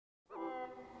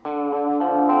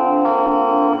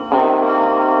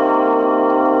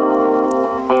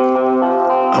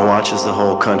watch as the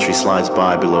whole country slides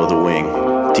by below the wing.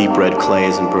 Deep red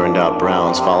clays and burned out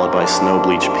browns, followed by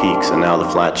snow-bleached peaks, and now the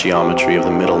flat geometry of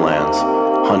the Middlelands.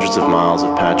 Hundreds of miles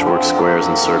of patchwork squares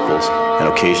and circles, an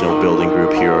occasional building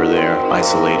group here or there,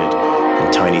 isolated,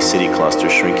 and tiny city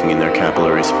clusters shrinking in their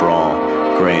capillary sprawl,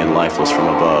 gray and lifeless from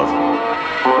above.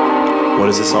 What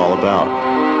is this all about?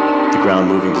 The ground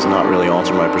moving does not really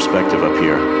alter my perspective up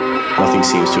here. Nothing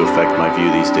seems to affect my view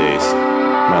these days.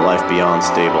 My life beyond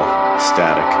stable,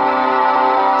 static.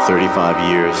 35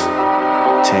 years,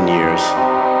 10 years,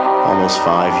 almost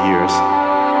 5 years.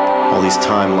 All these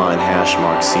timeline hash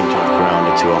marks seem to have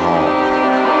grounded to a halt.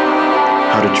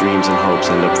 How do dreams and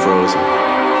hopes end up frozen?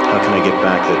 How can I get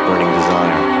back that burning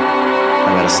desire?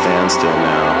 I'm at a standstill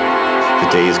now.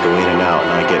 The days go in and out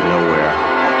and I get nowhere.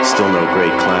 Still no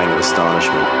great clang of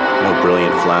astonishment, no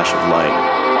brilliant flash of light,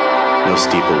 no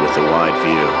steeple with a wide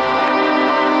view.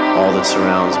 All that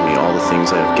surrounds me, all the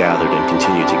things I have gathered and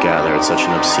continue to gather at such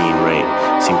an obscene rate,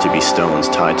 seem to be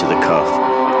stones tied to the cuff,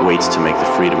 weights to make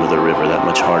the freedom of the river that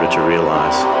much harder to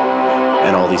realize.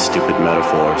 And all these stupid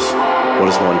metaphors. What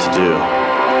is one to do?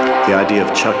 The idea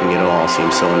of chucking it all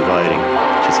seems so inviting,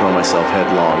 to throw myself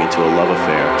headlong into a love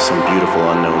affair, some beautiful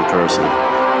unknown person,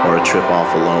 or a trip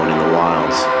off alone in the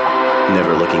wilds,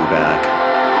 never looking back.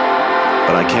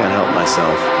 But I can't help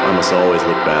myself, I must always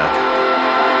look back.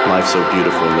 Life so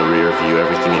beautiful in the rear view,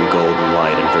 everything in golden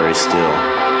light and very still.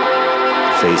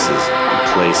 Faces, and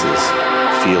places,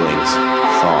 feelings,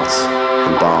 thoughts,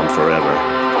 embalmed forever.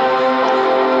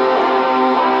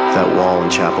 That wall in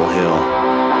Chapel Hill,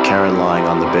 Karen lying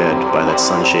on the bed by that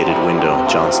sun-shaded window,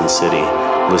 Johnson City,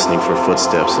 listening for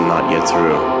footsteps and not yet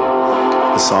through.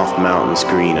 The soft mountains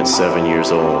green at 7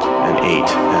 years old, and 8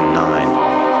 and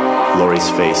 9. Lori's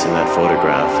face in that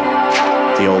photograph.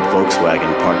 The old Volkswagen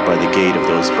parked by the gate of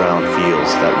those brown fields,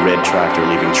 that red tractor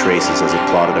leaving traces as it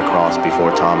plodded across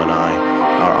before Tom and I,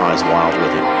 our eyes wild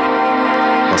with it.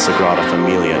 La Sagrada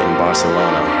Familia in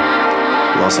Barcelona.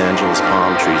 Los Angeles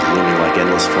palm trees looming like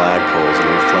endless flagpoles and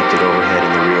reflected overhead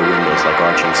in the rear windows like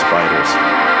arching spiders.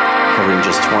 Hovering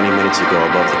just 20 minutes ago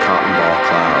above the cotton ball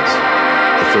clouds.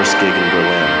 The first gig in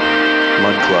Berlin.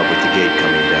 Mud Club with the gate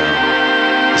coming down.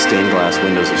 The stained glass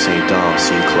windows of St. Dom's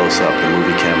seen close up, the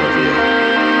movie camera view.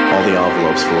 All the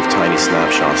envelopes full of tiny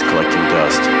snapshots collecting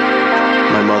dust.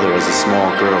 My mother as a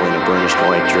small girl in a burnished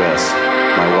white dress.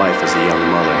 My wife as a young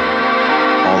mother.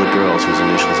 All the girls whose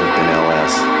initials have been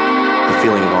LS. The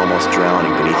feeling of almost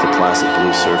drowning beneath the placid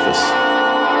blue surface.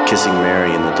 Kissing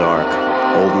Mary in the dark.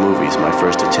 Old movies, my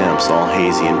first attempts, all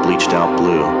hazy and bleached out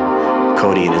blue.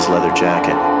 Cody in his leather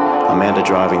jacket. Amanda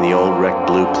driving the old wrecked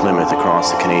blue Plymouth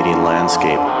across the Canadian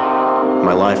landscape.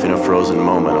 My life in a frozen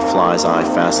moment, a fly's eye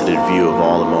faceted view of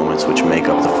all the moments which make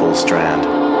up the full strand.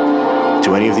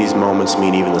 Do any of these moments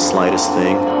mean even the slightest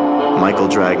thing? Michael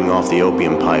dragging off the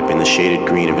opium pipe in the shaded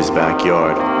green of his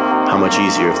backyard. How much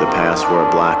easier if the past were a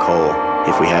black hole,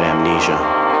 if we had amnesia.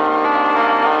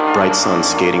 Bright sun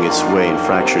skating its way in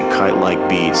fractured kite-like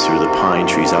beads through the pine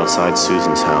trees outside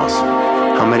Susan's house.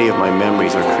 How many of my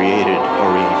memories are created or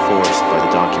reinforced by the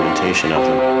documentation of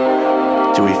them?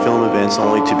 Do we film events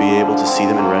only to be able to see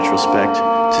them in retrospect,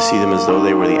 to see them as though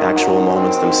they were the actual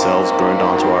moments themselves burned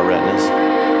onto our retinas?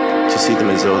 To see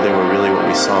them as though they were really what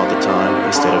we saw at the time,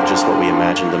 instead of just what we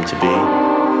imagined them to be?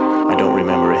 I don't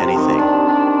remember anything.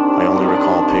 I only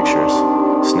recall pictures,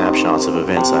 snapshots of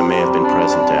events I may have been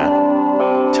present at.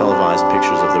 Televised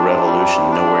pictures of the revolution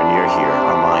nowhere near here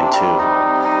are mine too.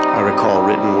 I recall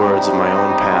written words of my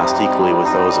own past equally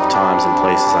with those of times and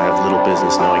places I have little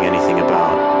business knowing anything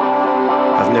about.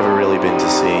 I've never really been to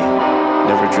sea,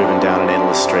 never driven down an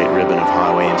endless straight ribbon of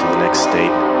highway into the next state,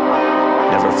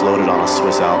 never floated on a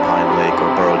Swiss alpine lake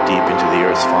or burrowed deep into the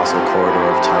Earth's fossil corridor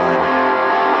of time.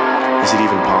 Is it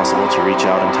even possible to reach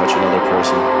out and touch another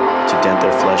person, to dent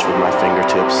their flesh with my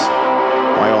fingertips?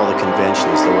 Why all the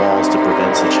conventions, the walls to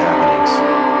prevent such happenings?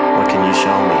 What can you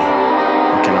show me?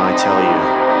 What can I tell you?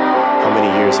 How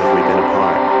many years have we been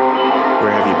apart?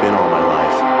 Where have you been all my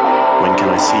life? When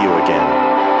can I see you again?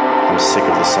 I'm sick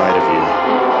of the sight of you.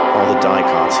 All the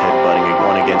dicots headbutting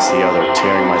one against the other,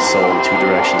 tearing my soul in two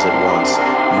directions at once,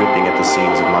 ripping at the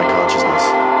seams of my consciousness.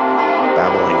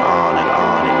 Babbling on.